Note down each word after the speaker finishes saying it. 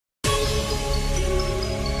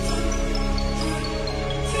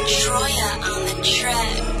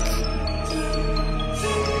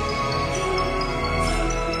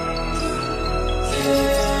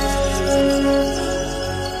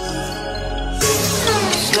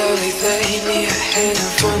Slowly fade me ahead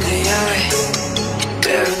from the eye.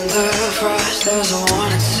 There in the frost, there's a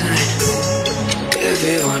warning sign.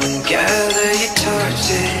 Everyone gather your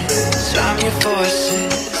torches, arm your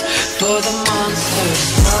forces for the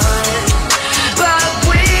monster's mind. But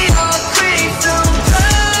we all crave some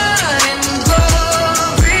blood and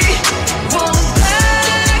glory. Won't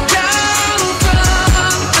back out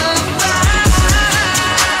from the fight.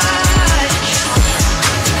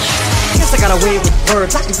 Guess I got away with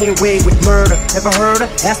words, I can get away with murder. Ever heard of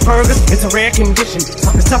Asperger's? It's a rare condition,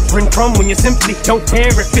 something suffering from when you simply don't care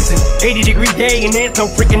if it's an 80-degree day and there's no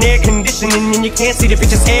freaking air conditioning, and you can't see the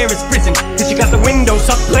bitch's hair is prison, cause you got the windows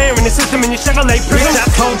up blaring the system in your Chevrolet prison. I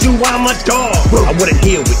told you I'm a dog, I wouldn't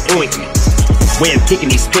heal with ointment. Way I'm kicking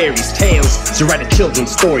these fairies' tales to write a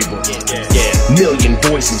children's storybook. Yeah, million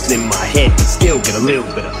voices in my head, but still get a little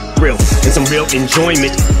bit of thrill and some real enjoyment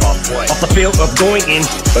off the feel of going in.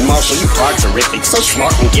 But Marshall, you are terrific, so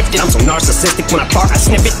smart and gifted. I'm so narcissistic, when I bark I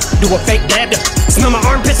sniff it, do a fake dab to smell my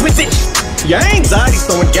armpits with it. Your anxiety's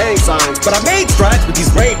throwing gang signs, but I made strides with these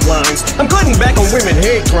rape lines. I'm cutting back on women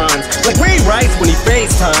hate crimes, like Ray writes when he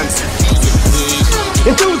FaceTimes.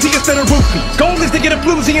 Enthusiast and a roofie, goal is to get a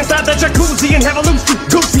floozy inside that jacuzzi and have a loosey.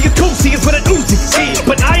 Goosey is coosey is what an Uzi is,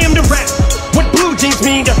 but I am the rap. What blue jeans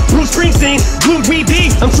mean to Bruce Springsteen? Blue we be,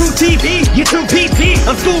 I'm true TV, you true PP,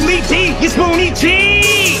 I'm Schoolie D, you Spoonie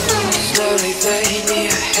G. Slowly fade me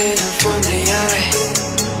ahead from the eye.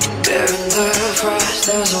 There in the frost,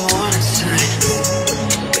 there's a warning sign.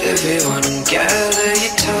 Everyone gather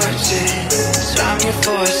your torches, arm your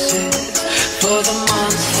forces for the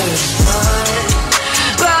monster's mind.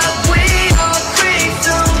 But we all crave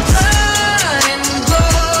some blood and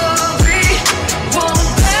glory. Won't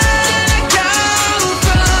back out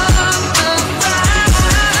from the fight.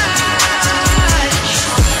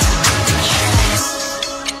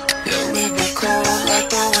 Yeah, we be cold like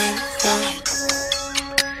the winter.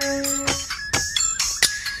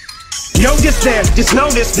 Yo, just there, just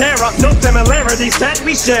notice there are no similarities that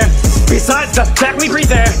we share, besides the fact we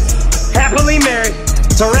breathe air, happily married.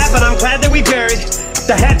 To rap and I'm glad that we buried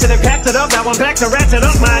the hatchet and packed it up. Now I'm back to ratchet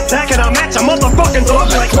up my attack and I'll match a motherfucking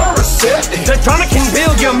dog like the drama can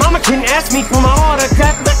build. Your mama can ask me for my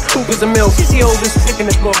autograph. That coupe is a milk, she's the oldest chick in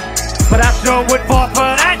this book, but I sure would fall for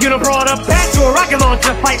that. You done brought up back to a rocket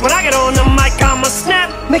launcher fight. When I get on the mic, I'ma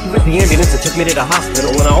snap. Make it with the ambulance that took me to the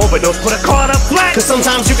hospital when I overdose, put a card up flat. Cause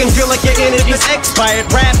sometimes you can feel like you're in it. This expired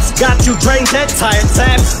raps got you drained, dead, tired,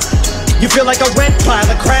 saps. You feel like a red pile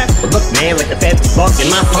of crap. But look, man, like the feds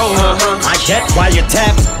bugging my phone. I get why you're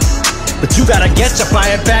tapped, but you gotta get your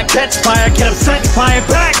fire back. Catch fire, get upset, fire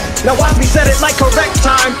back. Now watch me set it like correct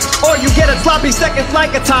time, or you get a sloppy seconds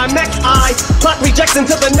like a time. Next eye, clock rejects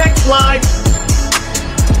into the next line.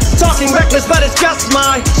 Talking reckless, but it's just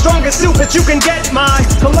my strongest suit that you can get. My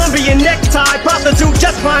Colombian necktie, prostitute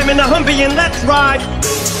just climbing the Humvee and let's ride.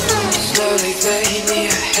 Slowly fade me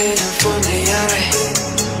ahead from the eye.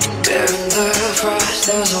 There in the frost,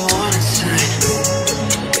 there's a warning sign.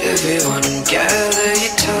 Everyone gather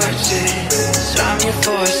your torches, arm your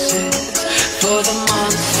forces for the